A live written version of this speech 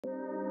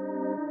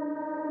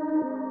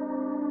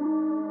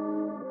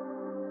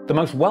The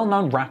most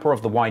well-known rapper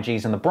of the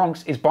YGs in the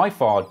Bronx is by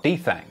far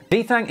DThang.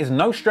 DThang is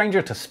no stranger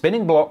to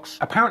spinning blocks,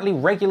 apparently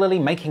regularly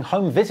making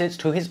home visits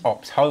to his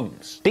ops'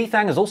 homes.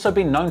 DThang has also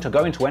been known to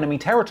go into enemy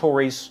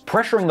territories,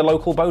 pressuring the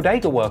local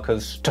bodega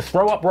workers to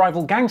throw up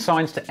rival gang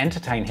signs to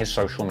entertain his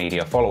social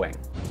media following.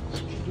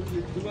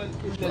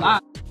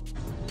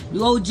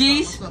 You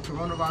OGs?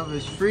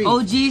 Coronavirus free.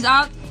 OGs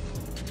out?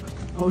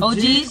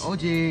 OGs?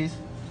 OGs.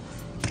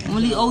 I'm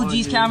really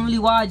OGs, can't really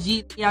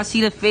YG. Y'all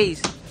see the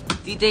face.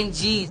 DThang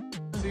G's.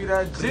 See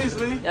that G's,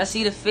 Lee? Y'all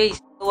see the face.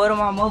 What am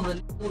my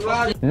mother?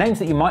 Names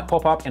that you might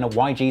pop up in a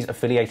YG's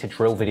affiliated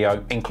drill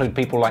video include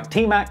people like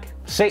T-Mac,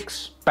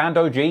 Six,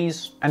 Bando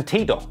G's, and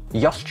T-Dot.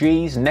 Yus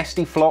G's,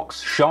 Nesty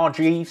Flocks, Shah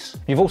G's.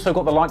 You've also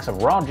got the likes of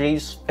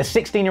Raji's, a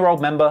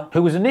 16-year-old member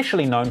who was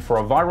initially known for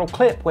a viral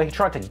clip where he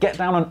tried to get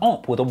down an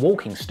op with a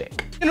walking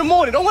stick. In the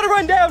morning, don't want to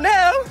run down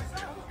now.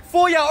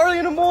 For y'all early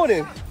in the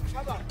morning.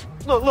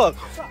 Look.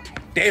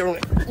 Damn,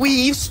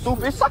 weave,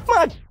 stupid, suck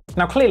my.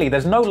 Now clearly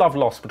there's no love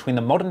lost between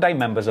the modern day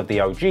members of the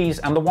OGs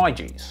and the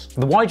YGs.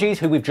 The YGs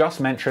who we've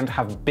just mentioned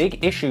have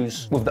big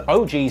issues with the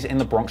OGs in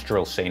the Bronx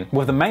drill scene,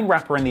 with the main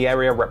rapper in the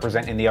area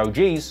representing the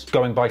OGs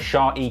going by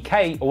Shah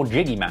EK or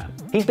Jiggy Man.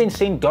 He's been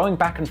seen going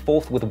back and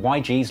forth with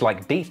YGs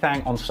like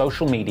DThang on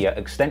social media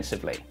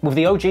extensively, with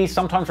the OGs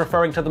sometimes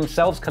referring to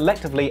themselves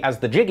collectively as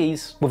the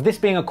Jiggies, with this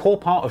being a core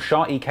part of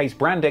Shah EK's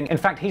branding. In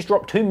fact, he's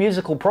dropped 2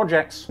 musical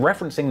projects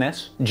referencing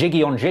this,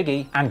 Jiggy on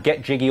Jiggy and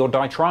Get Jiggy or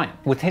Die Trying,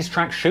 with his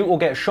track Shoot or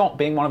Get Shot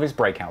being one of his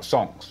breakout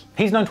songs.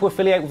 He's known to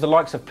affiliate with the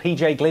likes of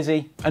PJ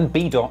Glizzy and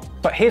B-Dot,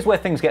 but here's where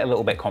things get a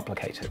little bit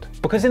complicated.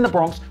 Because in the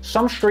Bronx,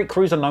 some street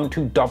crews are known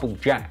to double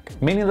jack,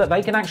 meaning that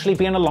they can actually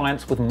be in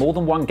alliance with more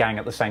than one gang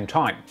at the same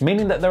time,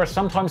 meaning that there are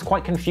sometimes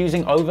quite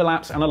confusing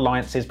overlaps and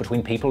alliances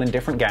between people in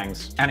different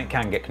gangs, and it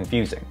can get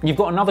confusing. You've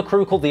got another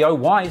crew called the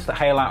OYs that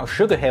hail out of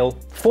Sugar Hill,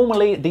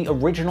 formerly the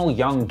original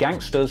Young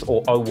Gangsters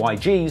or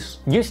OYGs,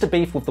 used to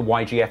beef with the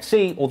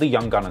YGFC or the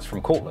Young Gunners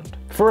from Cortland.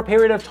 For a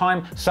period of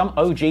time, some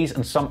OGs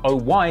and some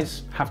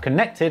OYs have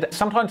connected,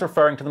 sometimes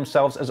referring to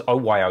themselves as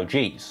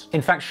OYOGs.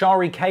 In fact,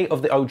 Shah EK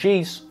of the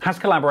OGs has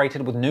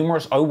collaborated with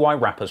numerous OY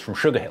rappers from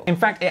Sugar Hill. In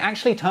fact, it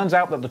actually turns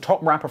out that the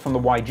top rapper from the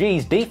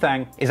YGs,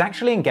 DThang, is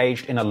actually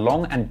engaged in a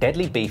long and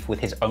deadly beef with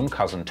his own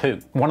cousin too.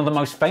 One of the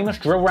most famous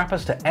drill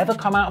rappers to ever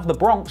come out of the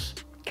Bronx,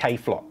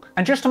 K-Flock.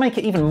 And just to make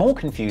it even more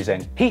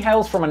confusing, he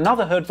hails from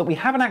another hood that we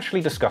haven't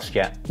actually discussed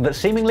yet, that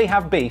seemingly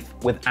have beef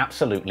with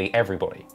absolutely everybody.